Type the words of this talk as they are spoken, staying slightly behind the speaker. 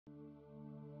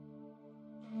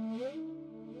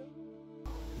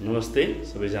नमस्ते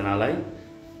सबैजनालाई।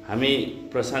 हामी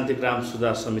प्रशान्ति ग्राम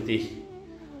सुधार समिति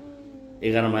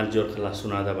 11 माइल जोरखला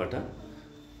सुनादाबाट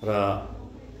र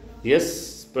यस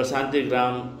प्रशान्ति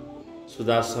ग्राम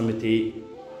सुधार समिति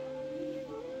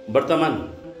वर्तमान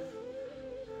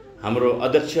हाम्रो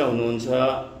अध्यक्ष हुनुहुन्छ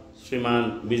श्रीमान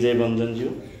विजय बन्जनज्यू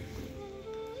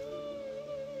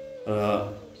र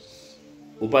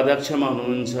उपाध्यक्षमा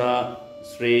हुनुहुन्छ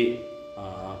श्री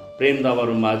प्रेम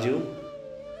दबरुम्बाज्यू,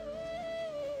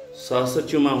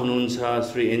 सहसचिवमा हुनुहुन्छ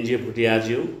श्री एनजे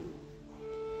भुटियाज्यू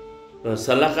र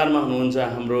सल्लाहकारमा हुनुहुन्छ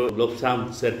हाम्रो लोप्साङ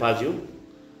शेर्पाज्यू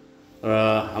र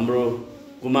हाम्रो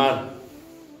कुमार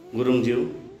गुरुङज्यू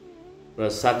र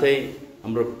साथै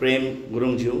हाम्रो प्रेम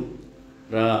गुरुङज्यू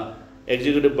र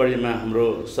एक्जिक्युटिभ बडीमा हाम्रो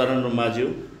शरण रुम्बाज्यू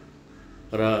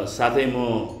र साथै म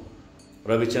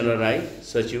रविचन्द्र राई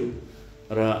सचिव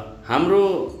र हाम्रो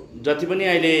जति पनि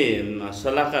अहिले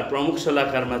सल्लाहकार प्रमुख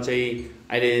सल्लाहकारमा चाहिँ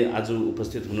अहिले आज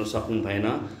उपस्थित हुन सक्नु भएन।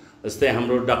 जस्तै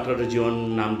हाम्रो डाक्टर जीवन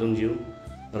नामदुङज्यू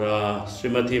र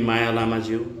श्रीमती माया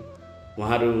लामाज्यू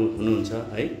उहाँहरू हुनुहुन्छ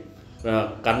है र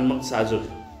कारणवश आज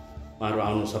उहाँहरू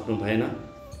आउन सक्नु भएन।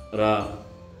 र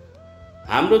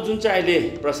हाम्रो जुन चाहिँ अहिले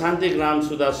प्रशान्ति ग्राम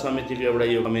सुधार समितिको एउटा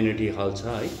यो कम्युनिटी हल छ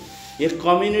है, यो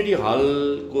कम्युनिटी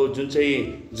हलको जुन चाहिँ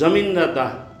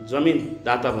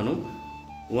जमिनदाता भनौँ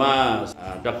उहाँ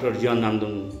डाक्टर जीवन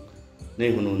नामदुङ नै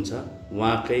हुनुहुन्छ।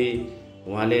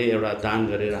 उहाँले एउटा दान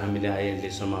गरेर हामीले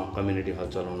अहिलेसम्म कम्युनिटी हल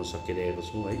चलाउन सकिरहेको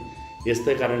छौँ है।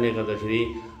 यस्तै कारणले गर्दाखेरि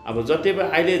अब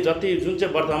अहिले जुन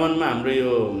चाहिँ वर्तमानमा हाम्रो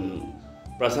यो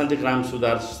प्रशान्ति ग्राम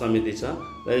सुधार समिति छ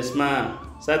र यसमा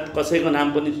सायद कसैको नाम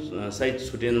पनि सायद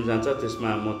छुटिन जान्छ, त्यसमा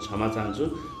म क्षमा चाहन्छु।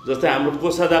 जस्तै हाम्रो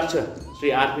कोषाध्यक्ष श्री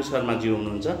आरपी शर्माजी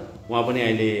हुनुहुन्छ, उहाँ पनि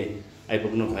अहिले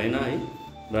आइपुग्नु भएन है।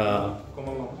 र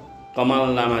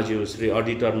कमल लामाज्यू श्री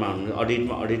अडिटरमा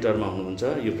हुनुहुन्छ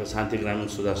यो प्रशान्ति ग्राम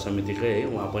सुधार समितिकै है,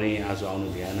 उहाँ पनि आज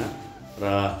आउनु भएन। र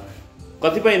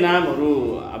कतिपय नामहरू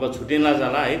अब छुटिनला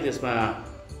जाला है, त्यसमा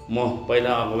म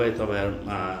पहिला अगावै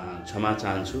तपाईँहरूमा क्षमा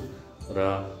चाहन्छु। र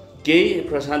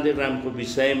केही प्रशान्ति ग्रामको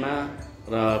विषयमा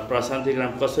र प्रशान्ति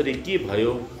ग्राम कसरी के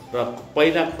भयो र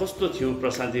पहिला कस्तो थियो,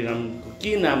 प्रशान्ति ग्रामको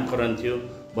के नामकरण थियो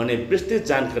भन्ने विस्तृत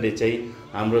जानकारी चाहिँ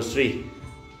हाम्रो श्री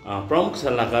प्रमुख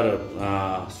सल्लाहकार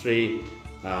श्री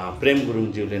प्रेम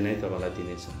गुरुङज्यूले नै तपाईँलाई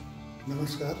दिनेछ।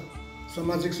 नमस्कार।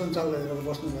 सामाजिक सञ्जाल हेरेर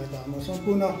बस्नुभएका हाम्रो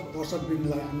सम्पूर्ण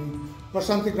दर्शकवृन्दलाई हामी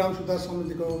प्रशान्ति ग्राम सुधार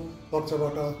समितिको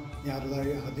पक्षबाट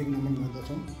यहाँहरूलाई हार्दिक नमन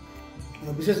गर्दछौँ।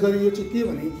 र विशेष गरी यो चाहिँ के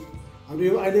भने हाम्रो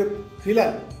यो अहिले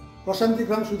फिलहाल प्रशान्ति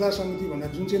ग्राम सुधार समिति भनेर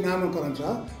जुन चाहिँ नामाकरण छ,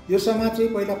 यो समाज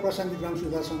चाहिँ पहिला प्रशान्ति ग्राम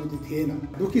सुधार समिति थिएन,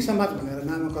 दुखी समाज भनेर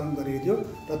नामाकरण गरिएको थियो।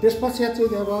 र त्यस पश्चात चाहिँ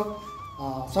जब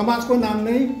समाजको नाम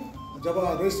नै जब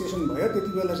रेजिस्ट्रेसन भयो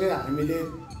त्यति बेला चाहिँ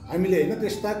हामीले होइन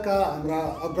त्यस्ताका हाम्रा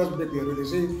अग्रज व्यक्तिहरूले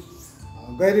चाहिँ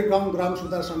गैरी गाउँ ग्राम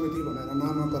सुधार समिति भनेर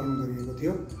नामाकरण गरिएको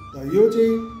थियो। र यो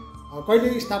चाहिँ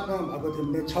कहिले स्थापना भएको थियो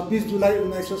भने 26 जुलाई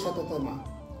 1977मा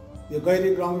यो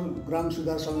गैरी गाउँ ग्राम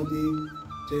सुधार समिति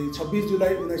चाहिँ 26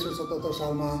 जुलाई 1977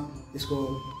 सालमा यसको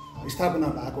स्थापना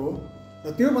भएको हो।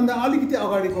 र त्योभन्दा अलिकति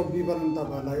अगाडिको विवरण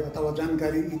तपाईँहरूलाई अथवा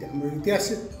जानकारी हाम्रो इतिहास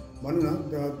भनौँ न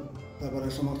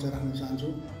तपाईँलाई समक्ष राख्न चाहन्छु।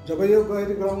 जब यो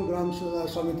गैरी गाउँ ग्राम सुधार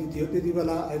समिति थियो त्यति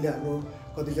बेला अहिले हाम्रो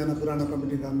कतिजना पुरानो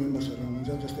कमिटीका मेम्बर्सहरू हुनुहुन्छ,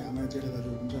 जस्तै हाम्रो जेठा दाजु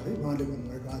हुनुहुन्छ है, उहाँले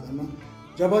भन्नुभएको आधारमा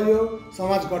जब यो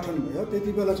समाज गठन भयो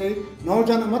त्यति बेला चाहिँ 9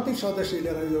 जना मात्रै सदस्य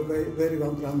लिएर यो गैरी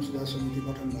गाउँ ग्राम सुधार समिति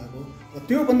गठन भएको। र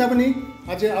त्योभन्दा पनि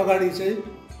अझै अगाडि चाहिँ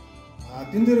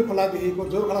तिन्दुरे खोलादेखिको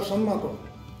जोरखलासम्मको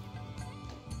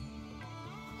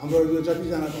हाम्रो यो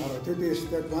जतिजना घरहरू थियो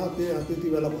त्यसमा त्यति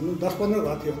बेला भनौँ 10-15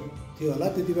 घर थियो होला।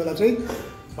 त्यति बेला चाहिँ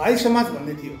भाइ समाज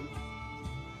भन्ने थियो,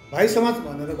 भाइ समाज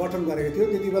भनेर गठन गरेको थियो।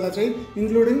 त्यति बेला चाहिँ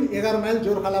इन्क्लुडिङ 11 माइल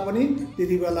जोरखला पनि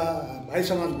त्यति बेला भाइ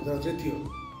समाजभित्र चाहिँ थियो।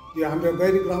 यो हाम्रो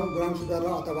गैरी ग्राम सुधार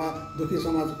अथवा दुखी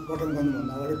समाज गठन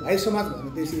गर्नुभन्दा अगाडि भाइ समाज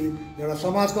भनेर त्यसरी एउटा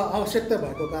समाजको आवश्यकता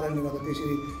भएको कारणले गर्दा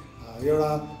त्यसरी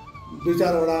एउटा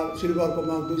 2-4वटा सिल्भरको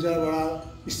मग, 2-4वटा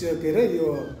के अरे यो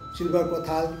सिल्भरको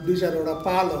थाल, 2-4वटा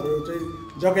पालहरू चाहिँ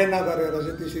जगेर्ना गरेर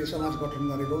चाहिँ त्यसरी समाज गठन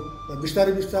गरेको। र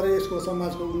बिस्तारै यसको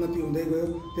समाजको उन्नति हुँदै गयो।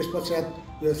 त्यस पश्चात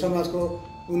यो समाजको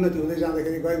उन्नति हुँदै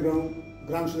जाँदाखेरि गैरी गाउँ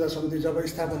ग्राम सुधार समिति जब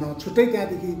स्थापना छुट्टै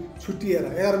त्यहाँदेखि छुट्टिएर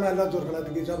 11 माइल र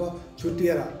जोरखलादेखि जब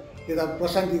छुट्टिएर यता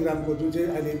प्रशान्ति ग्रामको जुन चाहिँ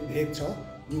अहिले भेग छ,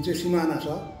 जुन चाहिँ सिमाना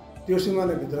छ, त्यो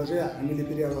सिमानाभित्र चाहिँ हामीले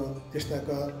फेरि अब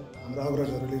त्यस्ताका हाम्रो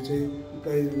अग्रजहरूले चाहिँ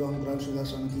गैरी गाउँ ग्राम सुधार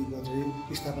समितिको चाहिँ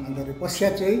स्थापना गरे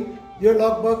पश्चात चाहिँ यो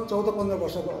लगभग 14-15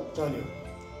 वर्ष चल्यो।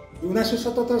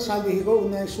 1977 सालदेखिको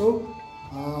 1900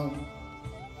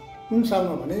 कुन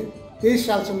सालमा भने 23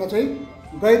 सालसम्म चाहिँ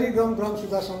गैरी गाउँ ग्राम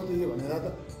सुधार समिति भनेर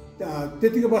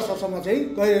त्यतिको वर्षसम्म चाहिँ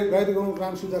गैरी गाउँ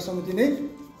ग्राम सुधार समिति नै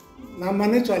नाममा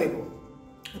नै चलेको।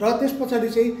 र त्यस पछाडि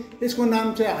चाहिँ यसको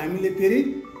नाम चाहिँ हामीले फेरि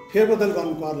फेरबदल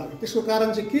गर्नु कर लाग्यो। त्यसको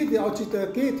कारण चाहिँ के थियो, औचित्य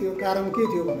के थियो, कारण के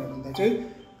थियो भनेर भन्दा चाहिँ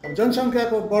अब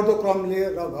जनसङ्ख्याको बढ्दो क्रमले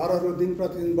र घरहरू दिन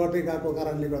प्रतिदिन बढ्दै गएको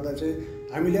कारणले गर्दा चाहिँ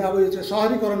हामीले अब यो चाहिँ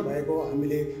सहरीकरण भएको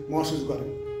हामीले महसुस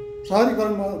गऱ्यौँ।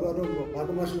 सहरीकरण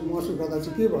भएको महसुस गर्दा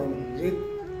चाहिँ के भयो भने चाहिँ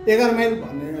 11 माइल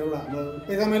भन्ने एउटा हाम्रो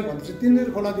 11 माइल भन्दा चाहिँ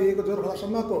 3 खोलादेखिको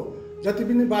जोरखोलासम्मको जति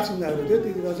पनि बासिन्दाहरू थियो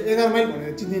त्यति बेला चाहिँ 11 माइल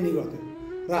भनेर चिनिने गर्थ्यो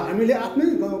र हामीले आफ्नै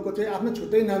गाउँको चाहिँ आफ्नो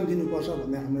छुट्टै नाम दिनुपर्छ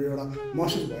भन्ने हाम्रो एउटा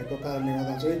महसुस भएको कारणले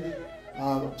गर्दा चाहिँ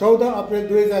 14 अप्रिल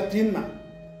 2003मा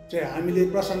चाहिँ हामीले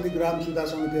प्रशान्ति ग्राम सुधार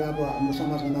समिति, अब हाम्रो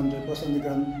समाजको नाम चाहिँ प्रशान्ति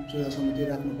ग्राम सुधार समिति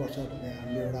राख्नुपर्छ भन्ने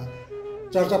हामीले एउटा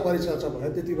चर्चा परिचर्चा भयो।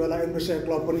 त्यति बेला एम्ब्रेसिया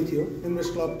क्लब पनि थियो। एम्ब्रेस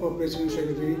क्लबको प्रेसिडेन्ट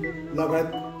सेक्रेटरी लगायत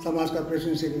समाजका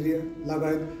प्रेसिडेन्ट सेक्रेटरी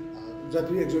लगायत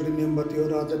जति एकजोडी मेम्बर थियो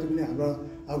र जति पनि हाम्रो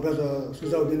अग्रज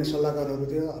सुझाव दिने सल्लाहकारहरू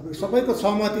थियो, अब सबैको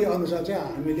सहमति अनुसार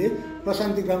चाहिँ हामीले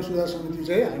प्रशान्ति ग्राम सुधार समिति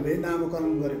चाहिँ हामीले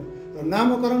नामकरण गऱ्यौँ। र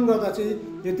नामकरण गर्दा चाहिँ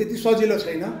यो त्यति सजिलो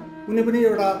छैन। कुनै पनि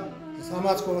एउटा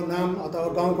समाजको नाम अथवा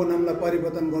गाउँको नामलाई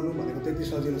परिवर्तन गर्नु भनेको त्यति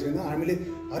सजिलो छैन। हामीले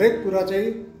हरेक कुरा चाहिँ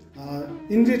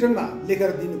इन रिटर्नमा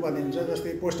लेखेर दिनुपर्ने हुन्छ।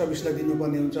 जस्तै पोस्ट अफिसलाई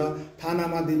दिनुपर्ने हुन्छ,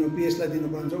 थानामा पिएसलाई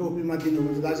दिनुपर्ने हुन्छ, ओपीमा दिनुपर्ने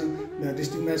हुन्छ, दार्जिलिङ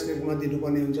डिस्ट्रिक्ट म्याजिस्ट्रेटमा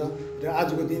दिनुपर्ने हुन्छ। र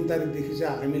आजको 3 तारिकदेखि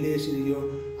चाहिँ हामीले यसरी यो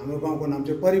हाम्रो गाउँको नाम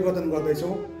चाहिँ परिवर्तन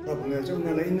गर्दैछौँ र भनेर चाहिँ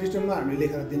उनीहरूलाई इन रिटर्नमा हामीले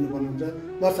लेखेर दिनुपर्ने हुन्छ।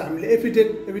 प्लस हामीले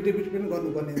एफिडेभिट पनि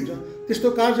गर्नुपर्ने हुन्छ। त्यस्तो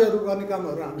कार्यहरू गर्ने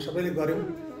कामहरू हामी सबैले गऱ्यौँ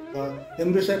र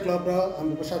एम्ब्रेसिया क्लब र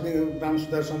हाम्रो प्रशान्ति ग्राम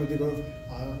सुधार समितिको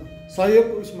सहयोग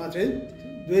उसमा चाहिँ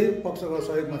दुवै पक्षको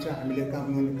सहयोगमा चाहिँ हामीले काम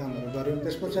गर्ने कामहरू गऱ्यौँ।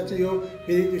 त्यस पछाडि चाहिँ यो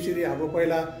फेरि त्यसरी अब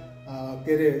पहिला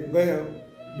के अरे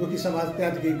दुखी समाज,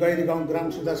 त्यहाँदेखि गैरी गाउँ ग्राम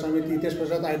सुधार समिति, त्यस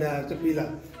पछाडि अहिले आएर चाहिँ पिला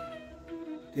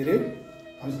के अरे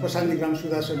प्रशान्ति ग्राम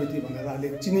सुधार समिति भनेर अहिले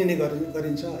चिनिने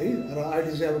गरिन्छ है। र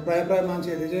अहिले चाहिँ अब प्रायः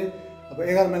मान्छेहरूले चाहिँ अब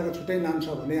 11 माइलको छुट्टै नाम छ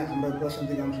भने हाम्रो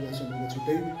प्रशान्ति ग्राम सुधार समितिको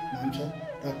छुट्टै नाम छ।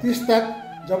 र त्यसताक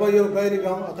जब यो गैरी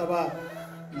गाउँ अथवा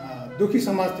दुखी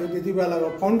समाज थियो त्यति बेला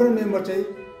फाउन्डर मेम्बर चाहिँ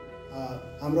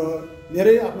हाम्रो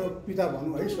मेरै आफ्नो पिता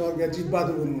भनौँ है, स्वर्गीय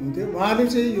जितबहादुर गुरुङ हुनुहुन्थ्यो। उहाँले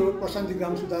चाहिँ यो प्रशान्ति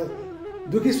ग्राम सुधार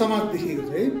दुखी समाजदेखिको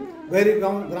चाहिँ गैरी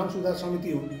गाउँ ग्राम सुधार समिति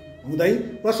हुँदै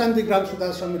प्रशान्ति ग्राम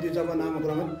सुधार समिति जब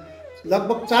नामकरण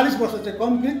लगभग 40 वर्ष चाहिँ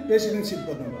कम्प्लिट प्रेसिडेन्टसिप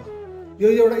गर्नुभयो। यो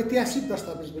एउटा ऐतिहासिक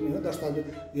दस्तावेज पनि हो,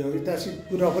 यो ऐतिहासिक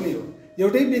कुरा पनि हो।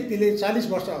 एउटै व्यक्तिले 40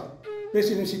 वर्ष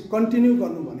प्रेसिडेन्टसिप कन्टिन्यू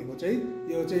गर्नु भनेको चाहिँ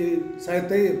यो चाहिँ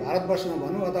सायदै भारतवर्षमा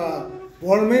भनौँ अथवा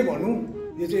वर्ल्डमै भनौँ,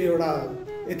 यो चाहिँ एउटा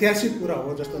ऐतिहासिक कुरा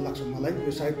हो जस्तो लाग्छ मलाई।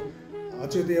 यो सायद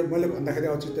औचित्य मैले भन्दाखेरि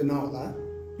औचित्य नहोला,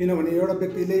 किनभने एउटा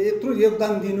व्यक्तिले यत्रो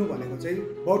योगदान दिनु भनेको चाहिँ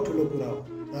बहुत ठुलो कुरा हो।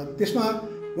 र त्यसमा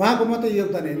उहाँको मात्रै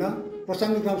योगदान होइन,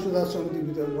 प्रशान्ति ग्राम सुधार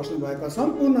समितिभित्र बस्नुभएका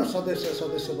सम्पूर्ण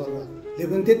सदस्यवर्गले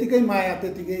पनि त्यतिकै माया,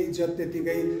 त्यतिकै इज्जत,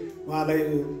 त्यतिकै उहाँलाई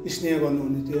स्नेह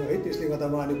गर्नुहुने थियो है। त्यसले गर्दा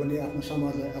उहाँले पनि आफ्नो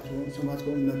समाजको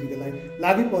उन्नतिको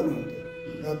लागि पर्नुहुन्थ्यो।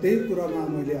 र त्यही कुरामा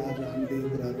मैले आज हामीले यो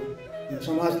कुराहरू यो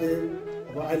समाजले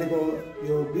अब अहिलेको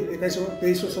यो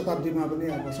 21औँ शताब्दीमा पनि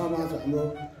अब समाज हाम्रो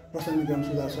प्रशान्ति ग्राम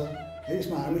सुधार छ है।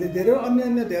 यसमा हामीले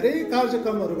अन्य धेरै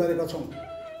कार्यक्रमहरू गरेका छौँ।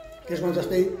 त्यसमा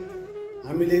जस्तै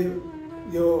हामीले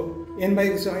यो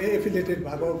एनवाईसँग एफिलिएटेड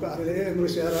भएको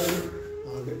एम्ब्रेसिया र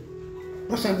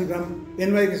प्रशान्ति ग्राम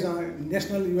एनवाईसँग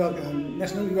नेसनल युवा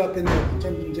केन्द्र भन्छ,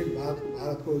 जुन चाहिँ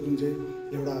भारतको जुन चाहिँ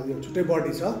एउटा यो छुट्टै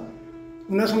बडी छ,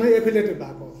 उनीहरूसँग एफिलिएटेड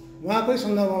भएको उहाँकै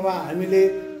सन्दर्भमा हामीले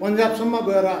पन्जाबसम्म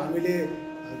गएर हामीले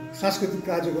सांस्कृतिक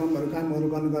कामहरू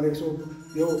गर्ने गरेको छौँ।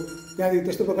 यो त्यहाँदेखि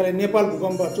त्यस्तो प्रकारले नेपाल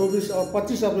भूकम्प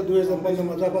 25 अप्रिल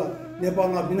 2015मा जब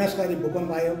नेपालमा विनाशकारी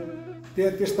भूकम्प आयो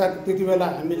त्यति बेला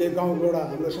हामीले गाउँबाट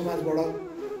हाम्रो समाजबाट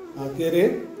के अरे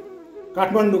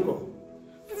काठमाडौँको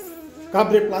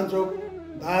काभ्रे प्लान्चोक,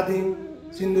 धादिङ,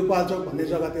 सिन्धुपाल्चोक भन्ने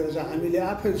जग्गातिर चाहिँ हामीले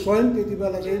आफै स्वयं त्यति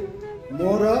बेला चाहिँ म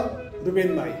र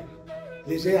रुपेन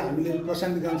भाइले चाहिँ हामीले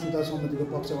प्रशान्ति ग्राम सुधार समितिको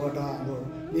पक्षबाट हाम्रो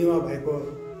निमा भएको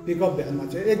पिकअप भ्यानमा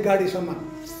चाहिँ 1 गाडीसम्म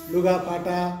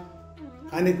लुगाफाटा,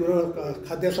 खानेकुरो,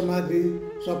 खाद्य सामग्री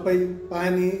सबै,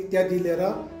 पानी इत्यादि लिएर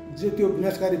त्यो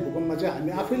विनाशकारी भूकम्पमा चाहिँ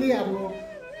हामी आफैले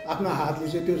आफ्नो हातले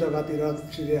चाहिँ त्यो जग्गातिर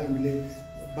त्यसरी हामीले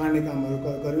बाँड्ने कामहरू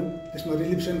गऱ्यौँ। त्यसमा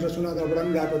रिलिफ सेन्टर सुनादाबाट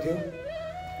पनि गएको थियो।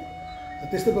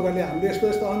 त्यस्तो प्रकारले हामीले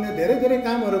यस्तो अन्य धेरै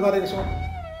कामहरू गरेका छौँ।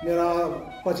 मेरा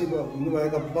पछि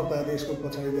हुनुभएका वक्ताहरूले यसको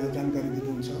पछाडि जानकारी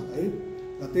दिनुहुन्छ है।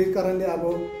 र त्यही कारणले अब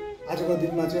आजको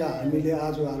दिनमा चाहिँ हामीले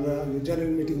आज हाम्रो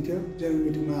जेनरल मिटिङ थियो। जेनरल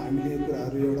मिटिङमा हामीले यो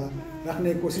कुराहरू एउटा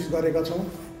राख्ने कोसिस गरेका छौँ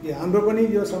कि हाम्रो पनि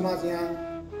यो समाज यहाँ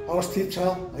अवस्थित छ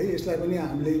है। यसलाई पनि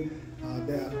हामीले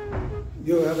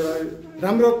यो एउटा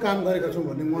राम्रो काम गरेका छौँ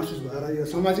भन्ने महसुस भएर यो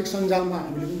सामाजिक सञ्जालमा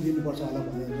हामीले पनि दिनुपर्छ होला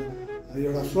भन्ने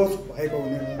एउटा सोच भएको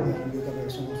हुनाले हामीले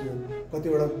तपाईँहरूको समक्ष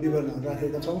कतिवटा विवरणहरू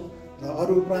राखेका छौँ र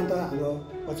अरू उपरान्त हाम्रो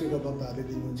पछिको वक्ताहरूले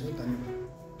दिनुहुन्छ। धन्यवाद।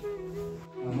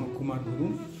 म कुमार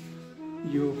गुरुङ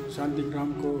यो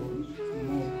शान्तिग्रामको म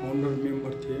फाउन्डर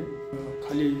मेम्बर थिएँ।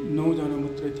 खालि 9 जना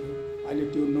मात्रै थियो। अहिले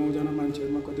त्यो 9 जना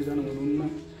मान्छेहरूमा कतिजना हुनुहुन्न,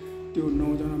 त्यो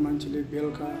 9 जना मान्छेले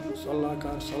बेलुका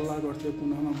सल्लाह गर्थे,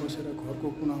 कुनामा बसेर, घरको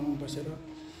कुनामा बसेर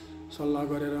सल्लाह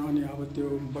गरेर अनि अब त्यो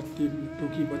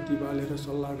टुकी बत्ती बालेर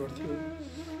सल्लाह गर्थ्यो।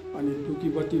 अनि टुकी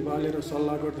बत्ती बालेर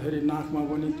सल्लाह गर्दाखेरि नाकमा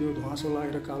पनि त्यो धुवाँसो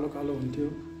लागेर कालो कालो हुन्थ्यो।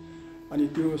 अनि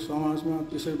त्यो समाजमा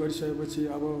त्यसै गरिसकेपछि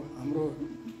अब हाम्रो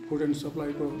फुड एन्ड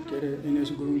सप्लाईको के अरे एनएस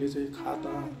गुरुङले चाहिँ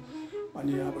खाता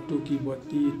अनि अब टुकी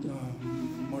बत्ती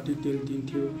मट्टीतेल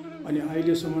दिन्थ्यो। अनि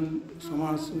अहिलेसम्म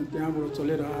समाज त्यहाँबाट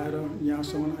चलेर आएर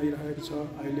यहाँसम्म आइरहेको छ।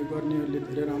 अहिले गर्नेहरूले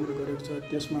धेरै राम्रो गरेको छ,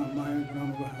 त्यसमा माया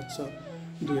गुरुङको हात छ।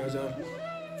 2000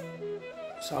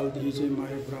 सालदेखि चाहिँ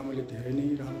माया गुरुङले धेरै नै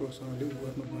राम्रोसँगले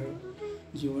गर्नुभयो।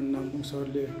 जीवन नामदुङ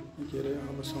सरले के अरे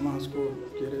अब समाजको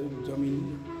के अरे जमिन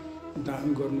दान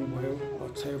गर्नुभयो,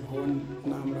 अक्षय भवन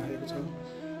नाम राखेको छ।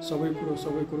 सबै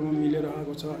कुरोमा मिलेर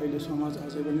आएको छ। अहिले समाज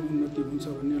अझै पनि उन्नति हुन्छ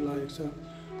भन्ने लागेको छ।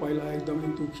 पहिला एकदमै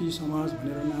दुखी समाज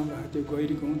भनेर नाम राखेको थियो,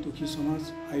 गैरी गाउँ दुखी समाज।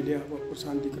 अहिले अब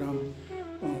प्रशान्ति ग्राम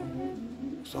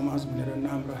समाज भनेर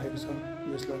नाम राखेको छ।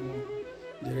 यसलाई म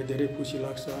धेरै धेरै खुसी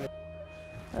लाग्छ।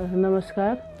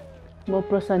 नमस्कार, म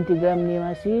प्रशान्ति ग्राम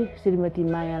निवासी श्रीमती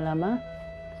माया लामा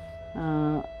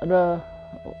र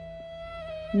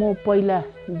म पहिला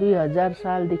 2000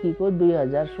 सालदेखिको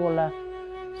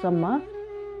 2016सम्म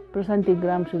प्रशान्ति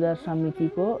ग्राम सुधार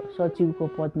समितिको सचिवको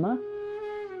पदमा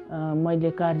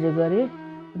मैले कार्य गरेँ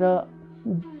र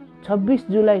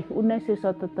 26 जुलाई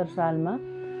 1977 सालमा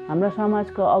हाम्रा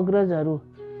समाजका अग्रजहरू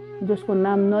जसको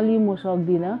नाम नलिई म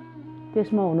सक्दिनँ,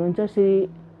 त्यसमा हुनुहुन्छ श्री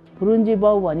फुरुन्जी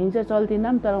बाउ भनिन्छ चल्ती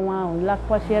नाम, तर उहाँ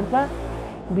लाक्पा शेर्पा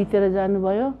बितेर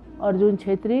जानुभयो। अर्जुन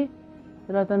छेत्री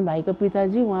रतन भाइको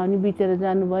पिताजी उहाँ पनि बितेर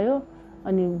जानुभयो।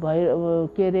 अनि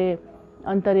के अरे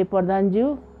अन्तरे प्रधानज्यू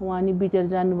उहाँ पनि बितेर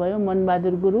जानुभयो।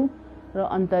 मनबहादुर गुरुङ र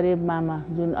अन्तरे मामा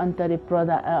जुन अन्तरे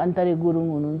गुरुङ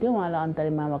हुनुहुन्थ्यो, उहाँलाई अन्तरे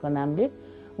मामाको नामले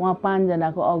उहाँ 5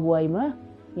 जनाको अगुवाईमा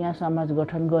यहाँ समाज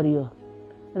गठन गरियो।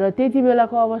 र त्यति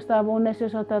बेलाको अवस्था अब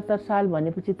 1977 साल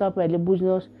भनेपछि तपाईँहरूले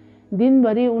बुझ्नुहोस्,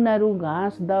 दिनभरि उनीहरू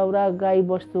घाँस दाउरा गाई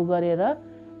बस्तु गरेर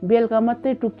बेलुका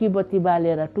मात्रै टुक्की बत्ती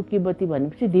बालेर, टुक्की बत्ती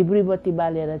भनेपछि ढिब्री बत्ती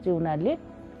बालेर चाहिँ उनीहरूले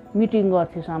मिटिङ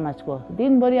गर्थे समाजको।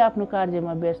 दिनभरि आफ्नो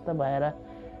कार्यमा व्यस्त भएर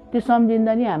त्यो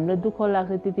सम्झिँदा नि हामीलाई दुःख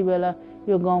लाग्छ। त्यति बेला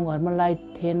यो गाउँघरमा लाइट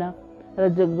थिएन र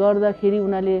गर्दाखेरि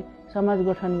उनीहरूले समाज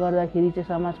गठन गर्दाखेरि चाहिँ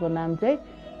समाजको नाम चाहिँ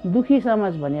दुखी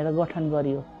समाज भनेर गठन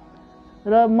गरियो।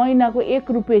 र महिनाको 1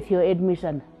 रुपियाँ थियो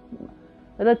एडमिसन,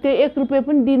 र त्यो 1 रुपियाँ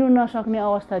पनि दिनु नसक्ने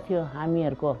अवस्था थियो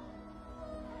हामीहरूको।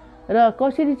 र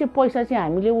कसरी चाहिँ पैसा चाहिँ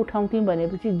हामीले उठाउँथ्यौँ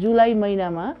भनेपछि जुलाई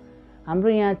महिनामा हाम्रो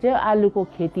यहाँ चाहिँ आलुको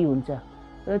खेती हुन्छ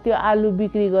र त्यो आलु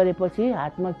बिक्री गरेपछि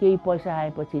हातमा केही पैसा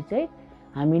आएपछि चाहिँ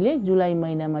हामीले जुलाई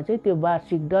महिनामा चाहिँ त्यो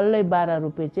वार्षिक डल्लै 12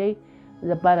 रुपियाँ चाहिँ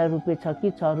 12 रुपियाँ छ कि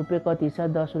 6 रुपियाँ कति छ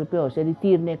 10 रुपियाँ होसरी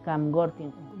तिर्ने काम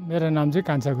गर्थ्यौँ। मेरो नाम चाहिँ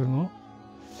कान्छा गुरुङ हो।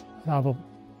 अब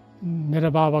मेरो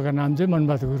बाबाको नाम चाहिँ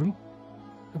मनबहादुर गुरुङ।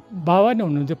 बाबा नै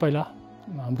हुनुहुन्थ्यो पहिला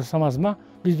हाम्रो समाजमा।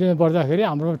 बिचमा बढ्दाखेरि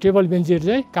हाम्रो टेबल बेन्चहरू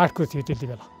चाहिँ काठको थियो। त्यति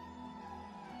बेला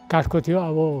काठको थियो,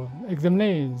 अब एकदम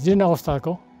नै जीर्ण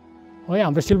अवस्थाको है।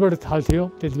 हाम्रो सिल्भर थाल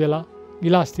थियो त्यति बेला,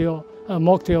 गिलास थियो,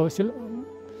 मग थियो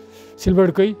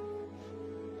सिल्भरकै,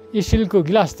 स्टिलको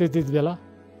गिलास थियो त्यति बेला।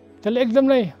 त्यसले एकदम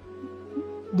नै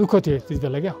दुःख थियो त्यति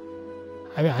बेला क्या।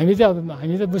 हामी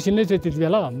त मुसिल नै थियो त्यति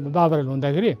बेला बाबाहरू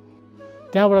हुँदाखेरि।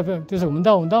 त्यहाँबाट त्यसो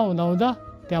हुँदा हुँदा हुँदा हुँदा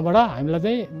त्यहाँबाट हामीलाई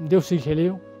चाहिँ देउसी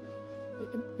खेल्यो।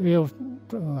 यो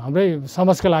हाम्रै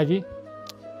समाजको लागि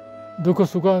दुःख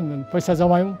सुख पैसा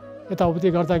जमायौँ, यताउति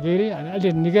गर्दाखेरि अलि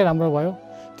निकै राम्रो भयो।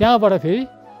 त्यहाँबाट फेरि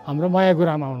हाम्रो माया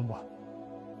गुरुङ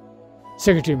आउनुभयो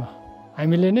सेक्रेटरीमा।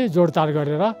 हामीले नै जोडताड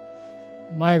गरेर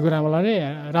माया गुरुङलाई नै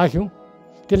राख्यौँ।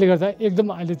 त्यसले गर्दा एकदम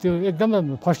अहिले त्यो एकदम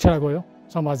फस्टेर गयो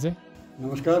समाज चाहिँ।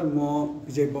 नमस्कार, म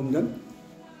विजय बमजन,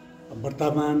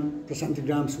 वर्तमान प्रशान्ति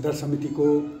ग्राम सुधार समितिको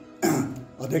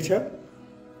अध्यक्ष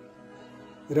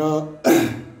र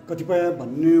कतिपय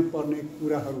भन्नुपर्ने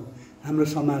कुराहरू हाम्रो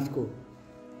समाजको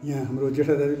यहाँ हाम्रो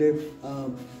जेठा दाजुले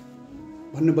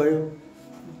भन्नुभयो,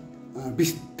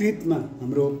 विस्तृतमा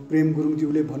हाम्रो प्रेम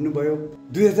गुरुङज्यूले भन्नुभयो।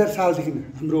 2000 सालदेखि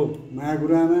हाम्रो माया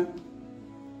गुरुआमा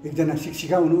एकजना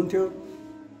शिक्षिका हुनुहुन्थ्यो।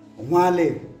 उहाँले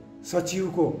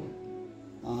सचिवको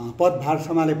पदभार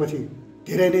सम्हालेपछि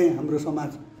धेरै नै हाम्रो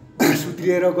समाज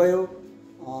सुध्रिएर गयो।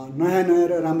 नयाँ नयाँ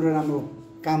र राम्रो राम्रो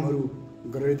कामहरू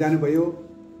गरेर जानुभयो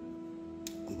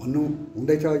भन्नु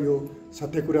हुँदैछ। यो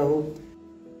सत्य कुरा हो।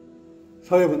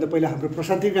 सबैभन्दा पहिला हाम्रो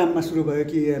प्रशान्ति ग्राममा सुरु भयो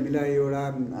कि हामीलाई एउटा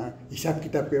हिसाब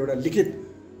किताबको एउटा लिखित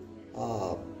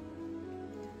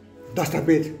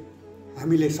दस्तावेज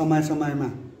हामीले समय समयमा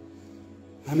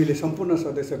हामीले सम्पूर्ण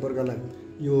सदस्यवर्गलाई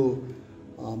यो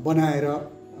बनाएर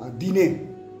दिने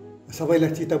सबैलाई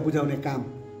चित्त बुझाउने काम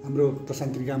हाम्रो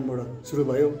प्रशान्ति ग्रामबाट सुरु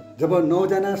भयो। जब 9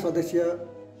 जना सदस्य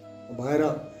भएर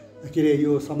के अरे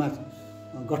यो समाज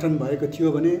गठन भएको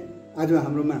थियो भने आज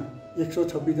हाम्रोमा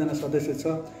 126 जना सदस्य छ।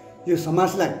 यो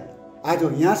समाजलाई आज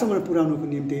यहाँसम्म पुर्याउनुको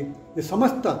निम्ति यो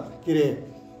समस्त के अरे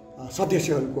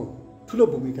सदस्यहरूको ठुलो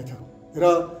भूमिका छ र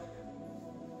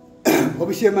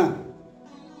भविष्यमा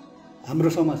हाम्रो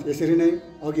समाज यसरी नै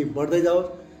अघि बढ्दै जाओस्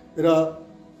र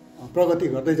प्रगति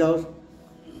गर्दै जाओस्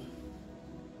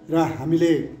र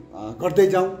हामीले गर्दै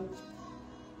जाउँ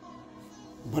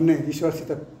भन्ने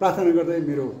ईश्वरसित प्रार्थना गर्दै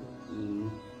मेरो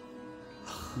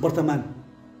वर्तमान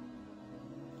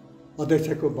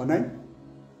अध्यक्षको बनाई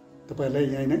तपाईलाई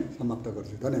यहीँ नै समाप्त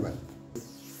गर्छु। धन्यवाद।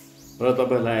 र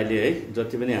तपाईँलाई अहिले है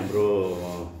जति पनि हाम्रो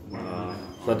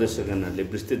सदस्यगणहरूले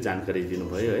विस्तृत जानकारी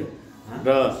दिनुभयो है र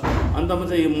अन्तमा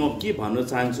चाहिँ म के भन्न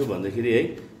चाहन्छु भन्दाखेरि है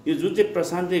यो जुन चाहिँ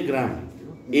प्रशान्ति ग्राम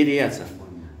एरिया छ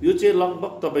यो चाहिँ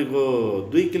लगभग तपाईँको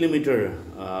 2 किलोमिटर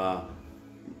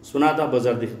सुनादा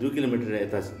बजारदेखि 2 किलोमिटर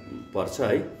यता पर्छ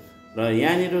है र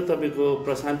यहाँनिर तपाईँको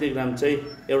प्रशान्ति ग्राम चाहिँ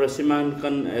एउटा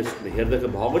सीमाङ्कन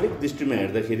हेर्दाखेरि भौगोलिक दृष्टिमा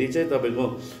हेर्दाखेरि चाहिँ तपाईँको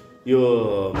यो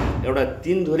एउटा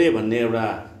 3 धुरे भन्ने एउटा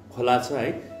खोला छ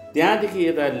है त्यहाँदेखि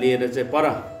यता लिएर चाहिँ पर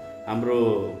हाम्रो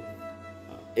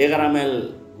 11 माइल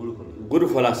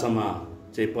गुरुखोलासम्म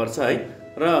चाहिँ पर्छ है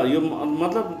र यो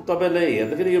मतलब तपाईँलाई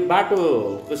हेर्दाखेरि यो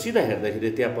बाटोको सिधा हेर्दाखेरि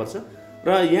त्यहाँ पर्छ र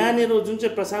यहाँनिर जुन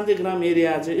चाहिँ प्रशान्ति ग्राम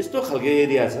एरिया चाहिँ यस्तो खालको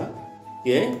एरिया छ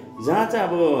कि है जहाँ चाहिँ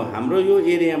अब हाम्रो यो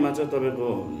एरियामा चाहिँ तपाईँको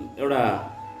एउटा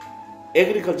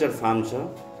एग्रिकल्चर फार्म छ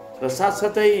र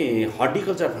साथसाथै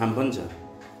हर्टिकल्चर फार्म पनि छ।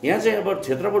 यहाँ चाहिँ अब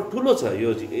क्षेत्रफल ठुलो छ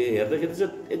यो हेर्दाखेरि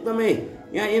चाहिँ एकदमै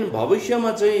यहाँ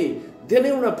भविष्यमा चाहिँ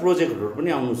धेरैवटा प्रोजेक्टहरू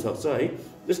पनि आउनु सक्छ है।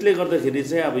 त्यसले गर्दाखेरि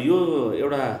चाहिँ अब यो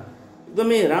एउटा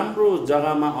एकदमै राम्रो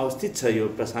जग्गामा अवस्थित छ यो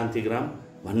प्रशान्ति ग्राम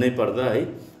भन्नै पर्दा है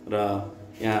र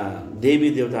यहाँ देवी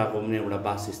देवताको पनि एउटा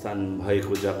वासस्थान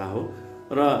भएको जग्गा हो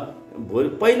र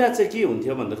पहिला चाहिँ के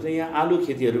हुन्थ्यो भन्दाखेरि यहाँ आलु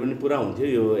खेतीहरू पनि पुरा हुन्थ्यो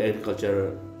यो एग्रिकल्चर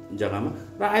जग्गामा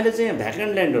र अहिले चाहिँ यहाँ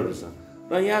भ्याकेन्ट ल्यान्डहरू छ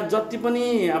र यहाँ जति पनि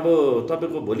अब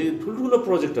तपाईँको भोलि ठुल्ठुलो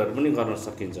प्रोजेक्टहरू पनि गर्न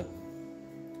सकिन्छ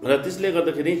र त्यसले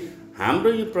गर्दाखेरि हाम्रो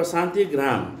यो प्रशान्ति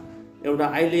ग्राम एउटा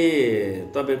अहिले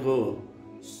तपाईँको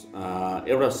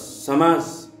एउटा समाज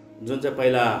जुन चाहिँ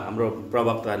पहिला हाम्रो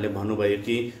प्रवक्ताहरूले भन्नुभयो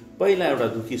कि पहिला एउटा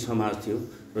दुखी समाज थियो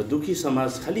र दुखी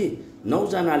समाज खालि 9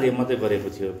 जनाले मात्रै गरेको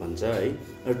थियो भन्छ है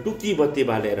र टुकी बत्ती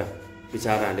बालेर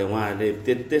बिचाराले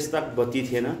उहाँहरूले त्यस्ता बत्ती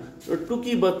थिएन र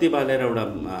टुकी बत्ती बालेर एउटा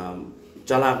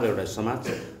चलाएको एउटा समाज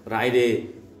र अहिले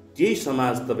त्यही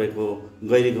समाज तपाईँको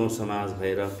गैरी गाउँ समाज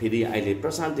भएर फेरि अहिले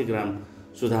प्रशान्ति ग्राम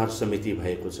सुधार समिति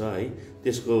भएको छ है।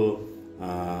 त्यसको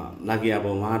लागि अब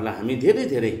उहाँहरूलाई हामी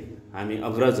धेरै हामी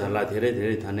अग्रजहरूलाई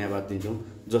धेरै धन्यवाद दिन्छौँ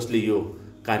जसले यो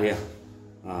कार्य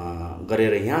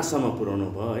गरेर यहाँसम्म पुर्याउनु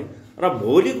भयो है। र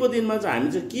भोलिको दिनमा चाहिँ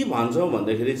हामी चाहिँ के भन्छौँ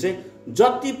भन्दाखेरि चाहिँ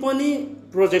जति पनि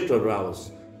प्रोजेक्टहरू आओस्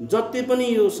जति पनि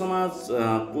यो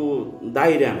समाजको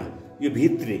दायरामा यो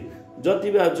भित्री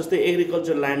जति जस्तै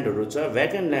एग्रिकल्चर ल्यान्डहरू छ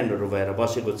भ्याकेन्ट ल्यान्डहरू भएर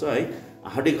बसेको छ है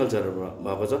हर्टिकल्चर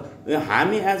भएको छ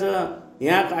हामी एज अ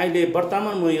यहाँको अहिले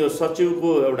वर्तमान म यो सचिवको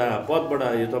एउटा पदबाट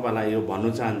यो तपाईँलाई यो भन्नु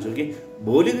चाहन्छु कि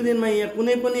भोलिको दिनमा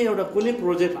यहाँ कुनै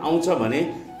प्रोजेक्ट आउँछ भने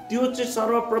त्यो चाहिँ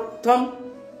सर्वप्रथम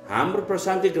हाम्रो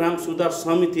प्रशान्ति ग्राम सुधार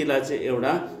समितिलाई चाहिँ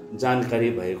एउटा जानकारी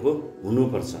भएको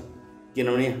हुनुपर्छ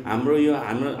किनभने हाम्रो यो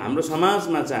हाम्रो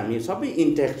समाजमा चाहिँ हामी सबै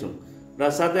इन्ट्याक्ट छौँ र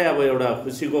साथै अब एउटा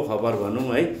खुसीको खबर भनौँ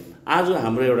है आज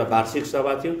हाम्रो एउटा वार्षिक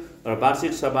सभा थियो र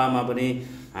वार्षिक सभामा पनि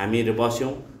हामीहरू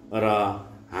बस्यौँ र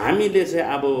हामीले चाहिँ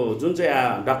अब जुन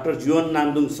चाहिँ डाक्टर जीवन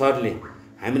नामदुङ सरले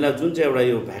हामीलाई जुन चाहिँ एउटा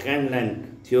यो भ्याकेन्ट ल्यान्ड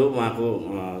थियो उहाँको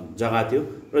जग्गा थियो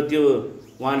र त्यो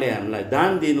उहाँले हामीलाई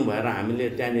दान दिनु भएर हामीले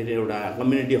त्यहाँनिर एउटा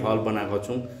कम्युनिटी हल बनाएको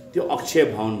छौँ। त्यो अक्षय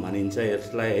भवन भनिन्छ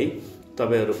यसलाई है।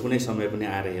 तपाईँहरू कुनै समय पनि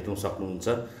आएर हेर्नु सक्नुहुन्छ।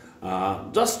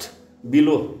 जस्ट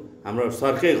बिलो हाम्रो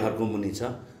सरकै घरको मुनि छ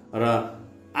र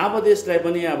आवादेशलाई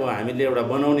पनि अब हामीले एउटा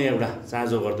बनाउने एउटा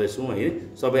चाँजो गर्दैछौँ है।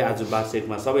 सबै आज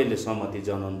वार्षिकमा सबैले सहमति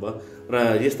जनाउनु भयो र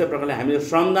यस्तै प्रकारले हामीले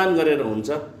श्रमदान गरेर हुन्छ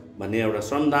भन्ने एउटा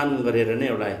श्रमदान गरेर नै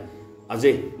एउटा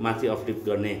अझै माथि अपलिफ्ट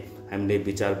गर्ने हामीले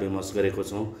विचार विमर्श गरेको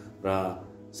छौँ र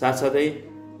साथसाथै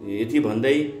यति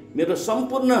भन्दै मेरो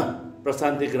सम्पूर्ण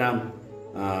प्रशान्ति ग्राम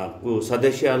को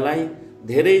सदस्यहरूलाई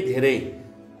धेरै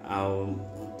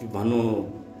भनौँ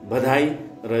बधाई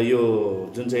र यो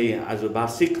जुन चाहिँ आज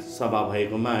वार्षिक सभा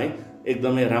भएकोमा है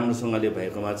एकदमै राम्रोसँगले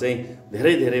भएकोमा चाहिँ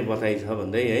धेरै बधाई छ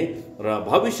भन्दै है। र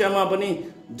भविष्यमा पनि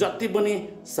जति पनि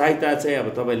सहायता चाहिँ अब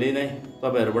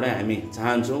तपाईँहरूबाटै हामी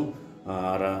चाहन्छौँ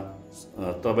र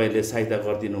तपाईँले सहायता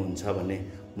गरिदिनुहुन्छ भन्ने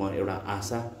म एउटा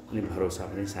आशा अनि भरोसा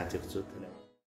पनि साँचेको छु। धन्यवाद।